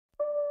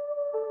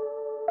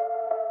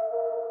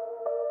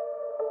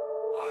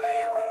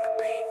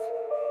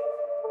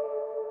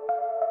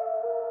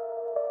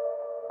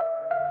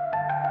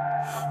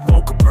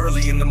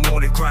early in the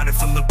morning, grinding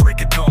from the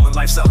break of dawn.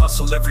 Life's a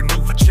hustle, every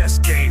move a chess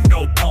game,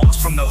 no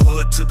pawns. From the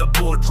hood to the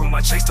boardroom,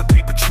 I chase the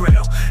paper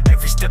trail.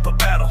 Every step a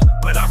battle,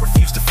 but I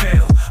refuse to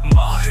fail.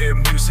 Mahir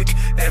music,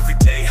 every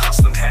day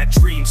hustling, had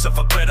dreams of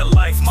a better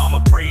life.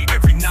 Mama prayed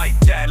every night,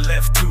 dad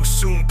left too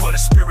soon, but a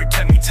spirit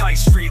kept me tight.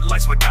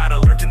 Streetlights, my guide, I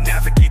learned to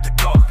navigate the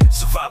dark.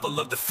 Survival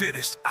of the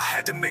fittest, I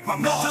had to make my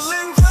mark.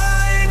 Hustling,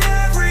 grind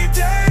every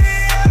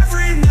day,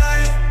 every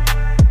night.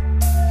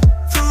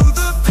 Through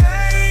the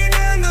pain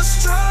and the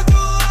struggle,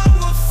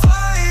 I'ma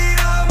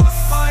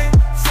fight.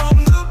 From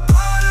the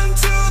bottom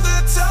to the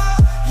top,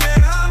 yeah,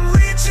 I'm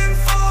reaching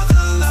for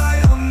the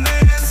light. A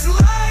man's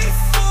life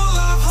full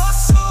of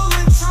hustle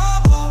and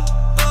trouble,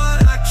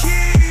 but I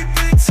keep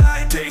it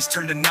tight. Days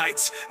turn to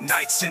nights,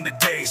 nights into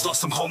days.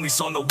 Lost some homies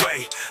on the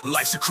way,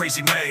 life's a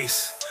crazy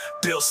maze.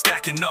 Bills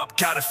stacking up,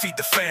 gotta feed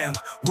the fam.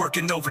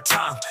 Working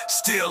overtime,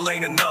 still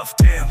ain't enough,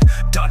 damn.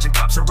 Dodging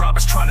cops and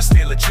robbers trying to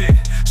stay legit.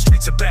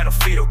 Streets a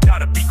battlefield,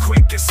 gotta be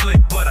quick and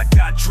slick. But I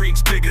got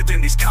dreams bigger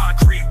than these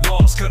concrete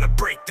walls. Gonna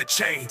break the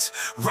chains,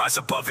 rise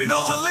above it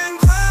all. Hustling,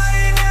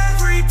 grind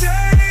every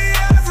day,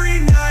 every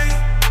night.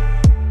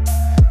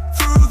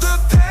 Through the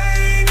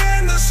pain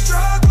and the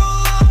struggle,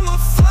 I'ma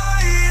fight.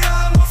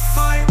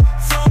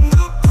 From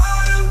the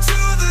bottom to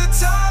the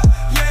top,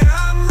 yeah,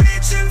 I'm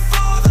reaching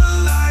for the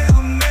light.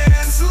 A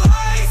man's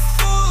life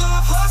full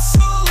of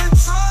hustle and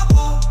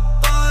trouble,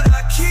 but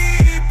I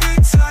keep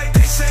it tight.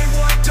 They say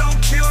what don't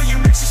kill you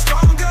makes you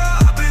stronger.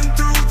 I've been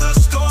through the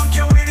storm,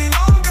 can't wait any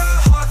longer.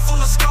 Heart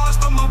full of scars,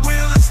 but my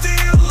will is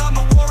steel. I'm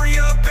a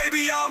warrior,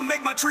 baby, I'll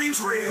make my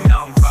dreams real.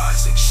 Now I'm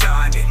rising,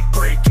 shining,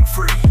 breaking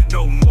free.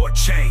 No more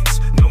chains,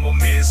 no more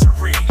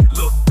misery.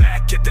 Look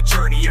back at the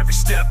journey, every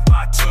step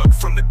I took.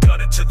 From the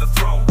gutter to the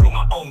throne, wrote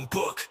my own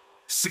book.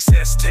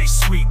 Success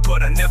tastes sweet,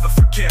 but I never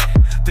forget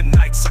the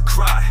nights I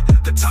cried,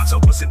 the times I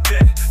wasn't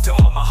dead. To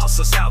all my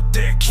hustlers out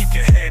there, keep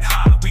your head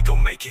high, we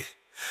gon' make it.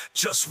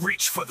 Just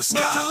reach for the sky.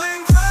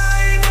 Hustling,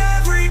 grind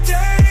every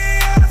day,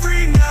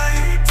 every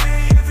night.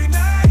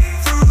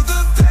 Through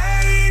the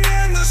pain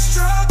and the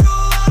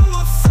struggle,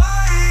 I'ma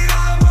fight.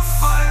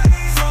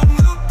 From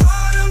the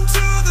bottom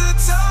to the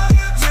top,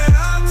 yeah,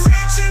 I'm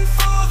reaching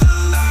for the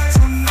light.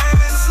 A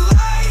man's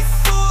life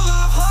full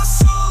of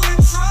hustle and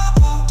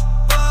trouble,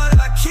 but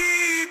I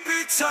keep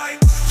it tight.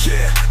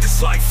 Yeah,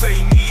 this life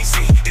ain't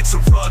easy, it's a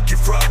rugged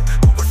road.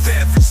 But with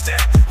every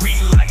step, we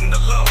lighten the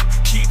load.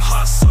 Keep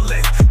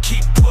hustling,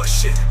 keep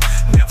pushing,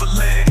 never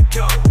let it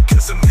go.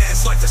 Cause a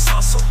man's life is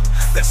hustle,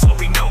 that's all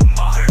we know.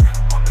 Mahir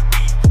on the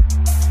beat,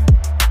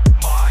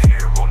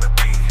 Mahir on the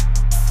beat,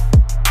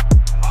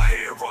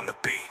 Mahir on the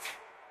beat.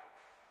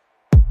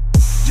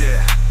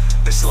 Yeah,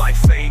 this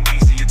life ain't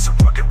easy, it's a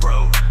rugged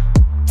road.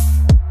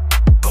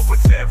 But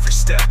with every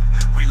step,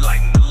 we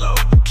lighten the load.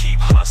 Keep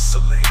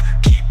hustling,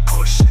 keep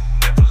pushing,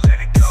 never let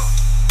it go.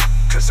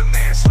 Cause a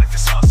man's life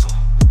is hustle,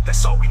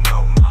 that's all we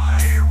know.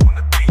 Mahir on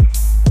the beat,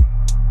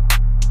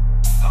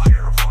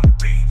 Mahir on the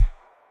beat,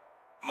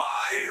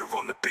 Mahir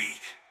on the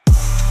beat,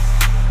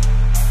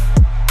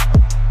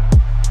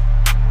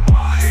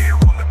 Mahir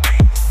on the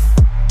beat.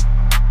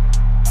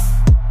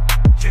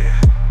 Yeah,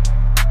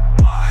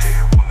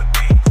 Mahir on the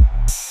beat,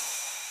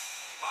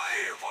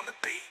 Mahir on the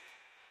beat,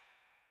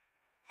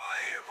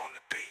 Mahir on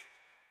the beat,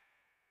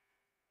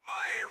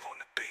 Mahir on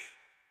the beat.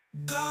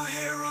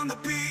 Mahir on the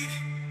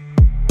beat.